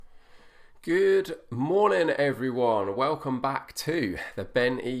Good morning, everyone. Welcome back to the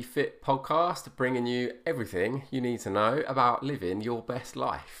Ben E Fit podcast, bringing you everything you need to know about living your best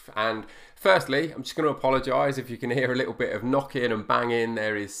life. And firstly, I'm just going to apologise if you can hear a little bit of knocking and banging.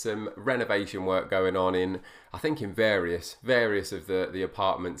 There is some renovation work going on I think in various of the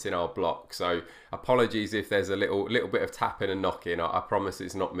apartments in our block. So apologies if there's a little bit of tapping and knocking. I promise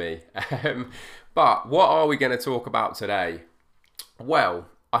it's not me. But what are we going to talk about today? Well,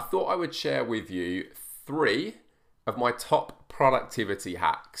 I thought I would share with you 3 of my top productivity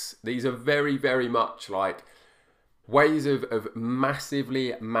hacks. These are very, very much like ways of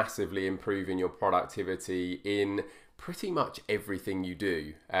massively improving your productivity in pretty much everything you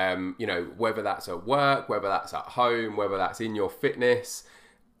do. Whether that's at work, whether that's at home, whether that's in your fitness,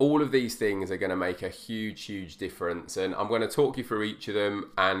 all of these things are going to make a huge difference. And I'm going to talk you through each of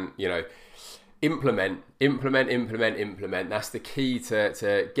them and, implement. That's the key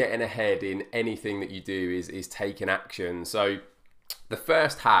to getting ahead in anything that you do is taking action. So the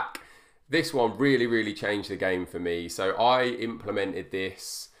first hack, this one really changed the game for me. So I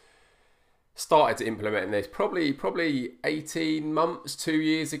started to implement this probably 18 months, 2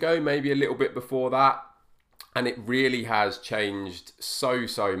 years ago, maybe a little bit before that. And it really has changed so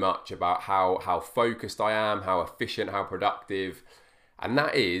much about how focused I am, how efficient, how productive. And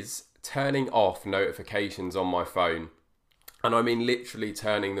that is turning off notifications on my phone. And I mean literally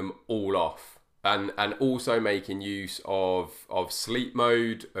turning them all off. And also making use of sleep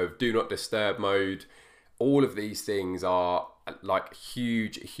mode, of do not disturb mode. All of these things are like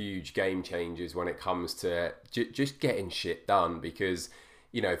huge game changers when it comes to just getting shit done. Because,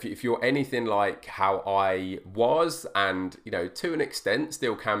 if you're anything like how I was, and, to an extent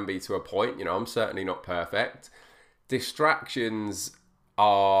still can be to a point, I'm certainly not perfect. Distractions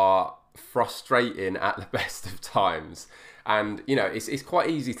are frustrating at the best of times, and it's quite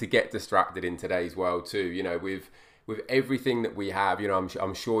easy to get distracted in today's world too. With everything that we have,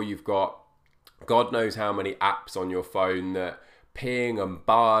 I'm sure you've got God knows how many apps on your phone that ping and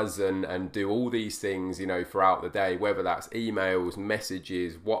buzz and do all these things throughout the day, whether that's emails,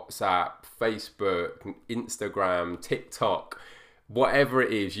 messages, WhatsApp, Facebook, Instagram, TikTok, whatever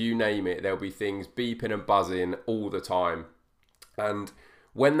it is, you name it, there'll be things beeping and buzzing all the time. And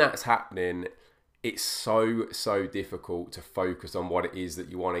when that's happening, it's so difficult to focus on what it is that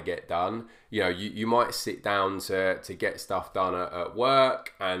you want to get done. You might sit down to get stuff done at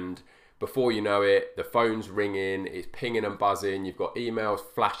work, and before you know it, the phone's ringing, it's pinging and buzzing, you've got emails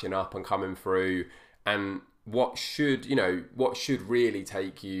flashing up and coming through, and what should really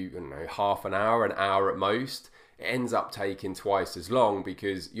take you, half an hour at most, it ends up taking twice as long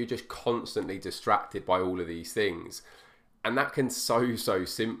because you're just constantly distracted by all of these things. And that can so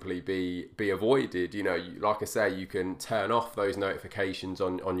simply be avoided. Like I say, you can turn off those notifications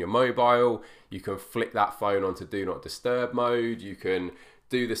on your mobile. You can flick that phone onto do not disturb mode. You can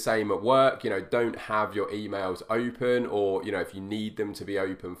do the same at work. Don't have your emails open, or, if you need them to be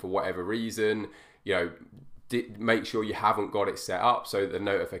open for whatever reason, make sure you haven't got it set up so that the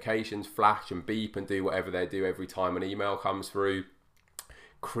notifications flash and beep and do whatever they do every time an email comes through.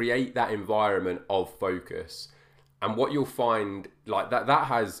 Create that environment of focus. And what you'll find, like that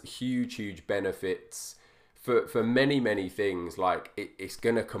has huge benefits for many things. Like it's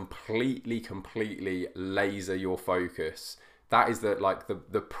going to completely laser your focus. That is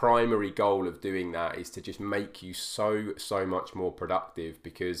the primary goal of doing that, is to just make you so much more productive,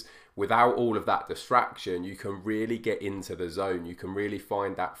 because without all of that distraction, you can really get into the zone. You can really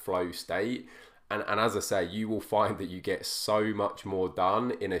find that flow state. And as I say, you will find that you get so much more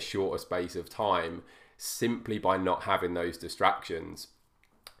done in a shorter space of time, simply by not having those distractions.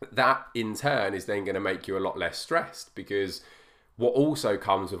 That in turn is then going to make you a lot less stressed, because what also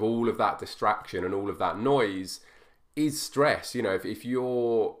comes with all of that distraction and all of that noise is stress. If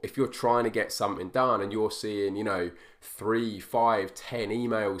you're trying to get something done and you're seeing 3, 5, 10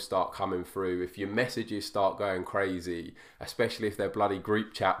 emails start coming through, if your messages start going crazy, especially if they're bloody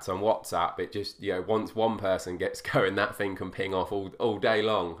group chats on WhatsApp, it just once one person gets going, that thing can ping off all day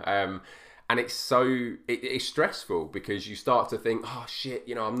long. And it's stressful, because you start to think, oh shit,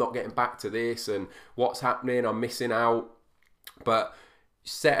 I'm not getting back to this, and what's happening, I'm missing out. But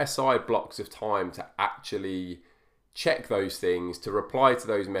set aside blocks of time to actually check those things, to reply to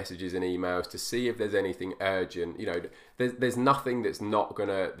those messages and emails, to see if there's anything urgent. There's nothing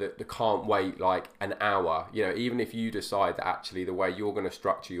that can't wait like an hour. Even if you decide that actually the way you're going to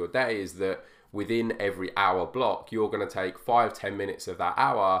structure your day is that within every hour block, you're going to take 5-10 minutes of that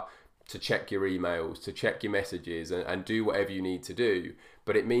hour to check your emails, to check your messages, and do whatever you need to do.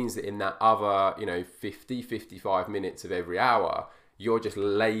 But it means that in that other 50-55 minutes of every hour, you're just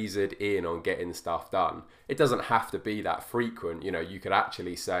lasered in on getting stuff done. It doesn't have to be that frequent. You know, you could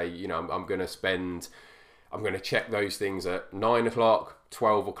actually say, you know, I'm going to check those things at 9 o'clock,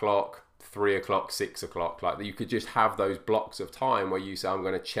 12 o'clock, 3 o'clock, 6 o'clock. Like, you could just have those blocks of time where you say, I'm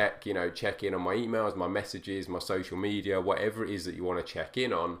going to check in on my emails, my messages, my social media, whatever it is that you want to check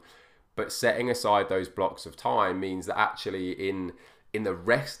in on. But setting aside those blocks of time means that actually in the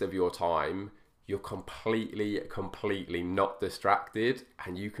rest of your time, you're completely not distracted,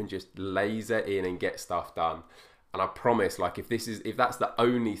 and you can just laser in and get stuff done. And I promise, like, if that's the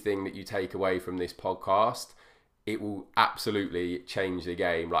only thing that you take away from this podcast, it will absolutely change the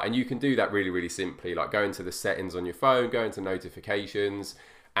game. Like, and you can do that really, really simply. Like, go into the settings on your phone, go into notifications,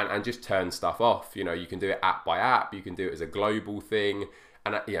 and just turn stuff off. You know, you can do it app by app. You can do it as a global thing.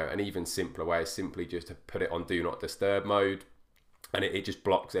 And, you know, an even simpler way is simply just to put it on do not disturb mode, and it just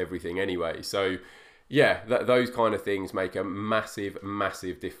blocks everything anyway. So yeah, those kind of things make a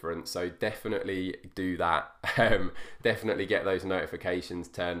massive difference. So definitely do that. Definitely get those notifications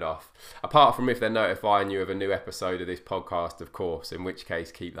turned off. Apart from if they're notifying you of a new episode of this podcast, of course, in which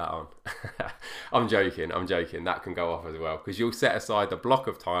case keep that on. I'm joking. That can go off as well, because you'll set aside the block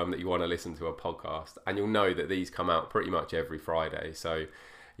of time that you want to listen to a podcast, and you'll know that these come out pretty much every Friday. So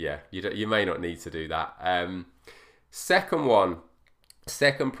yeah, you may not need to do that.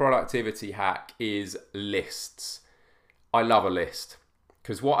 Second productivity hack is lists. I love a list,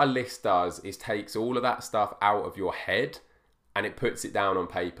 because what a list does is takes all of that stuff out of your head and it puts it down on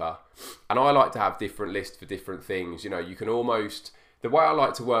paper. And I like to have different lists for different things. You know, you can almost, the way I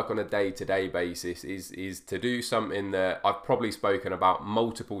like to work on a day-to-day basis is to do something that I've probably spoken about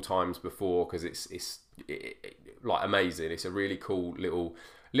multiple times before, because it's like amazing. It's a really cool little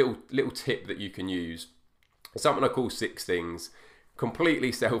tip that you can use. It's something I call 6 things.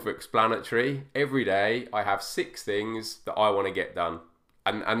 Completely self-explanatory. Every day I have 6 things that I want to get done,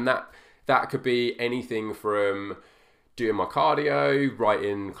 and that could be anything from doing my cardio,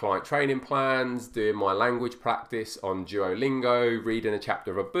 writing client training plans, doing my language practice on Duolingo, reading a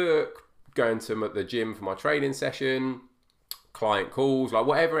chapter of a book, going to the gym for my training session, client calls, like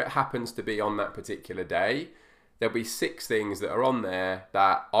whatever it happens to be on that particular day. There'll be 6 things that are on there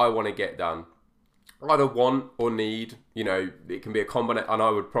that I want to get done. Either want or need. You know, it can be a combination, and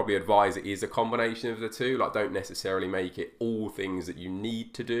I would probably advise it is a combination of the two. Like, don't necessarily make it all things that you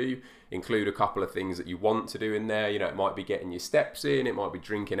need to do. Include a couple of things that you want to do in there. You know, it might be getting your steps in, it might be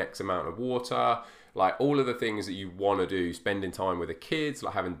drinking X amount of water, like all of the things that you want to do, spending time with the kids,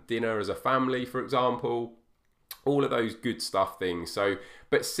 like having dinner as a family, for example, all of those good stuff things. So,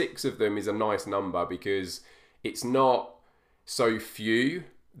 but 6 of them is a nice number, because it's not so few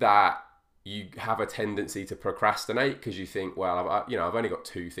that you have a tendency to procrastinate, because you think, well, I've only got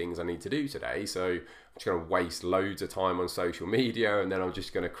 2 things I need to do today, so I'm just going to waste loads of time on social media, and then I'm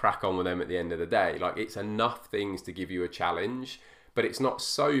just going to crack on with them at the end of the day. Like, it's enough things to give you a challenge, but it's not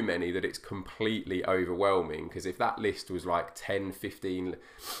so many that it's completely overwhelming. Because if that list was like 10, 15,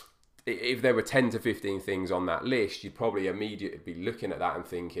 if there were 10 to 15 things on that list, you'd probably immediately be looking at that and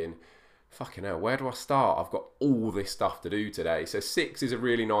thinking, fucking hell, where do I start? I've got all this stuff to do today. So 6 is a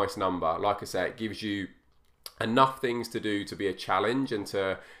really nice number. Like I say, it gives you enough things to do to be a challenge and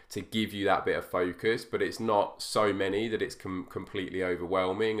to give you that bit of focus, but it's not so many that it's completely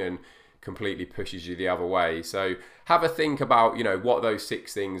overwhelming and completely pushes you the other way. So have a think about, you know, what those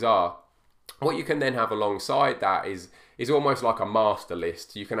 6 things are. What you can then have alongside that is almost like a master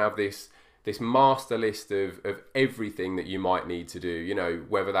list. You can have this master list of everything that you might need to do, you know,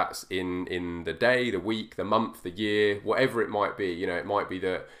 whether that's in the day, the week, the month, the year, whatever it might be. You know, it might be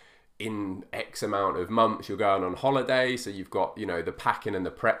that in X amount of months you're going on holiday, so you've got, you know, the packing and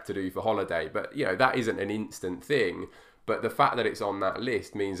the prep to do for holiday. But, you know, that isn't an instant thing. But the fact that it's on that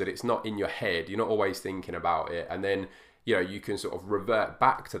list means that it's not in your head. You're not always thinking about it. And then, you know, you can sort of revert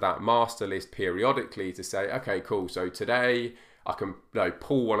back to that master list periodically to say, okay, cool, so today I can, you know,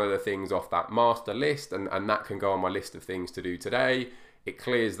 pull one of the things off that master list, and that can go on my list of things to do today. It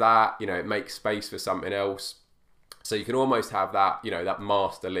clears that, you know, it makes space for something else. So you can almost have that, you know, that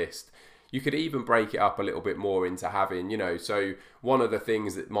master list. You could even break it up a little bit more into having, you know, so one of the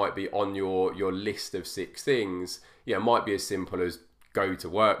things that might be on your list of 6 things, you know, might be as simple as go to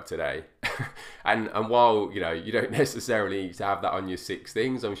work today. and while, you know, you don't necessarily need to have that on your 6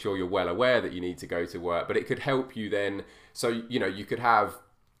 things, I'm sure you're well aware that you need to go to work, but it could help you then. So, you know, you could have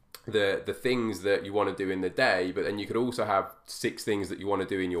the things that you want to do in the day, but then you could also have 6 things that you want to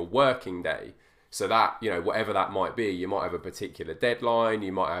do in your working day. So that, you know, whatever that might be, you might have a particular deadline,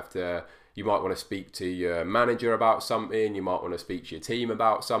 you might have to, You might want to speak to your manager about something. You might want to speak to your team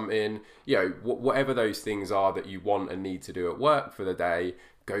about something. You know, whatever those things are that you want and need to do at work for the day,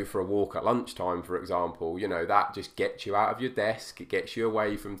 go for a walk at lunchtime, for example. You know, that just gets you out of your desk. It gets you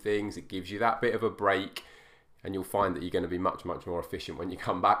away from things. It gives you that bit of a break. And you'll find that you're going to be much, much more efficient when you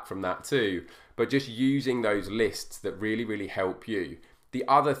come back from that too. But just using those lists that really, really help you. The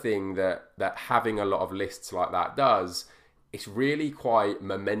other thing that having a lot of lists like that does, it's really quite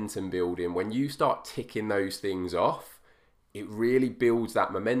momentum building. When you start ticking those things off, it really builds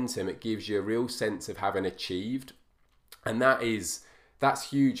that momentum. It gives you a real sense of having achieved. And that's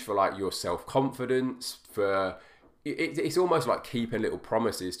huge for like your self-confidence, for it's almost like keeping little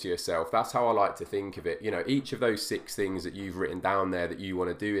promises to yourself. That's how I like to think of it. You know, each of those 6 things that you've written down there that you want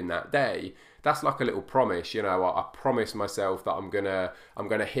to do in that day, that's like a little promise. You know, I promise myself that I'm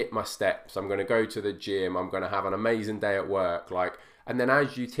gonna hit my steps. I'm gonna go to the gym. I'm gonna have an amazing day at work. Like, and then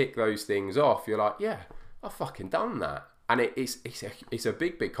as you tick those things off, you're like, yeah, I've fucking done that. And it's a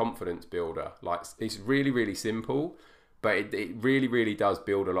big confidence builder. Like, it's really, really simple, but it really, really does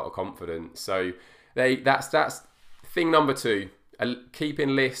build a lot of confidence. So that's thing number 2.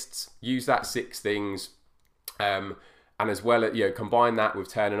 Keeping lists. Use that 6 things. And as well, you know, combine that with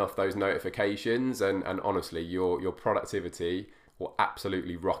turning off those notifications, and honestly, your productivity will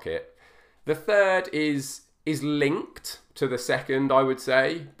absolutely rocket. The third is linked to the second, I would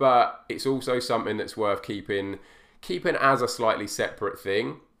say, but it's also something that's worth keeping as a slightly separate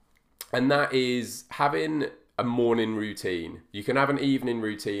thing, and that is having a morning routine. You can have an evening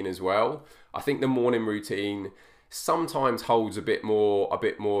routine as well. I think the morning routine sometimes holds a bit more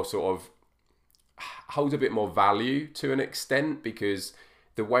value to an extent, because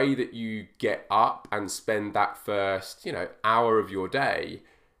the way that you get up and spend that first, you know, hour of your day,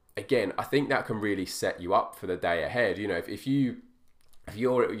 again, I think that can really set you up for the day ahead. You know, if you're,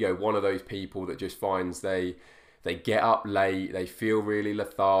 you know, one of those people that just finds they get up late, they feel really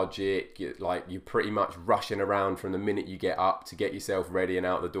lethargic, you're pretty much rushing around from the minute you get up to get yourself ready and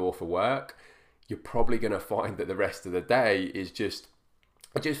out the door for work, you're probably going to find that the rest of the day is just,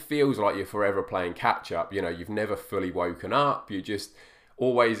 it just feels like you're forever playing catch up. You know, you've never fully woken up. You're just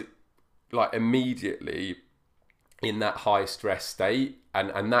always like immediately in that high stress state.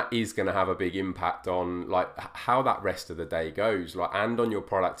 And that is going to have a big impact on like how that rest of the day goes, like, and on your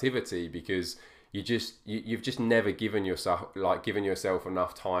productivity, because you've just never given yourself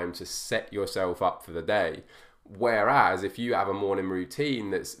enough time to set yourself up for the day. Whereas if you have a morning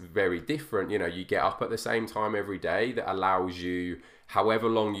routine that's very different, you know, you get up at the same time every day, that allows you however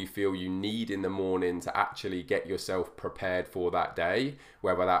long you feel you need in the morning to actually get yourself prepared for that day,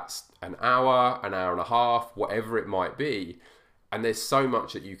 whether that's an hour and a half, whatever it might be. And there's so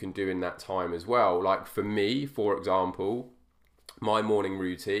much that you can do in that time as well. Like for me, for example, my morning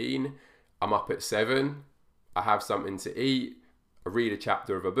routine, I'm up at 7, I have something to eat, I read a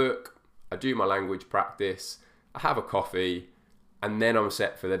chapter of a book, I do my language practice, I have a coffee, and then I'm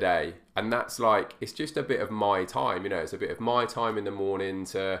set for the day. And that's like, it's just a bit of my time, you know, it's a bit of my time in the morning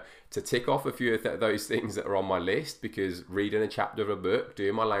to tick off a few of those things that are on my list, because reading a chapter of a book,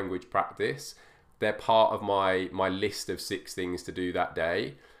 doing my language practice, they're part of my list of 6 things to do that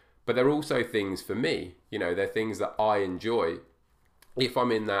day. But they're also things for me, you know, they're things that I enjoy. If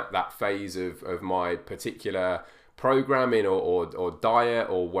I'm in that phase of my particular programming or diet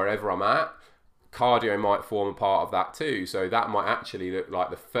or wherever I'm at, cardio might form a part of that too. So that might actually look like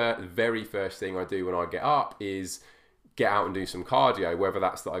the very first thing I do when I get up is get out and do some cardio, whether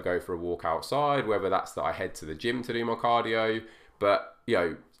that's that I go for a walk outside, whether that's that I head to the gym to do my cardio. But, you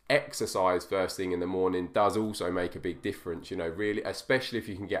know, exercise first thing in the morning does also make a big difference, you know, really, especially if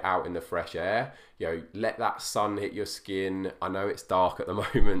you can get out in the fresh air, you know, let that sun hit your skin. I know it's dark at the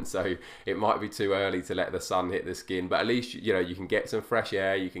moment, so it might be too early to let the sun hit the skin, but at least, you know, you can get some fresh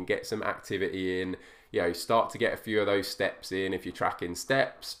air, you can get some activity in, you know, start to get a few of those steps in if you're tracking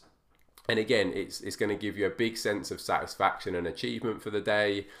steps. And again, it's going to give you a big sense of satisfaction and achievement for the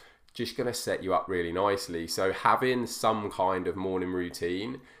day, just going to set you up really nicely. So having some kind of morning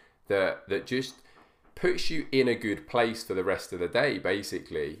routine that just puts you in a good place for the rest of the day,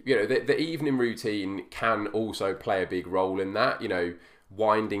 basically. You know, the evening routine can also play a big role in that, you know,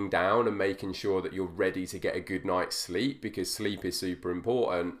 winding down and making sure that you're ready to get a good night's sleep, because sleep is super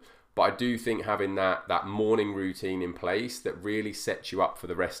important. But I do think having that morning routine in place that really sets you up for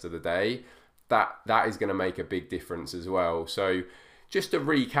the rest of the day, that is going to make a big difference as well. So just to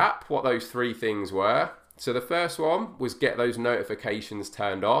recap what those 3 things were. So the first one was get those notifications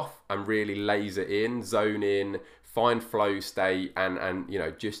turned off and really laser in, zone in, find flow state, and you know,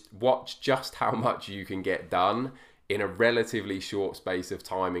 just watch just how much you can get done in a relatively short space of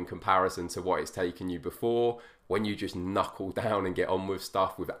time in comparison to what it's taken you before, when you just knuckle down and get on with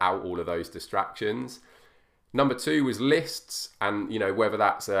stuff without all of those distractions. Number 2 was lists, and whether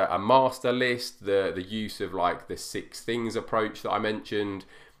that's a master list, the use of like the 6 things approach that I mentioned,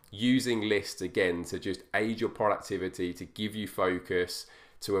 using lists again to just aid your productivity, to give you focus,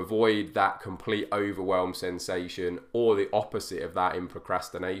 to avoid that complete overwhelm sensation or the opposite of that in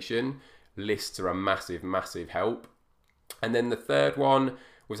procrastination. Lists are a massive, massive help. And then the third one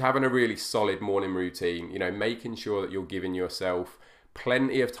was having a really solid morning routine, making sure that you're giving yourself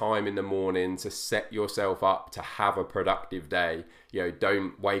plenty of time in the morning to set yourself up to have a productive day.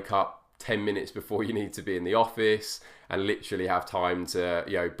 Don't wake up 10 minutes before you need to be in the office and literally have time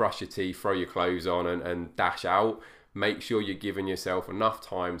to, brush your teeth, throw your clothes on and dash out. Make sure you're giving yourself enough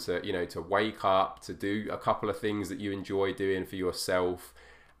time to, to wake up, to do a couple of things that you enjoy doing for yourself,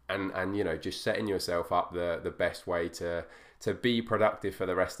 and just setting yourself up the best way to be productive for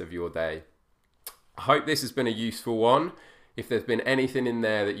the rest of your day. I hope this has been a useful one. If there's been anything in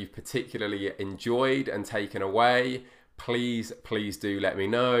there that you've particularly enjoyed and taken away, please do let me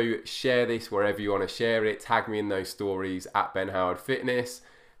know. Share this wherever you want to share it. Tag me in those stories at Ben Howard Fitness.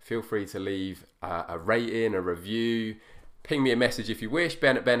 Feel free to leave a rating, a review. Ping me a message if you wish,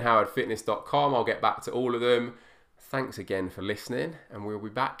 ben@benhowardfitness.com. I'll get back to all of them. Thanks again for listening, and we'll be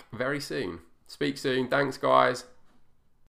back very soon. Speak soon. Thanks, guys.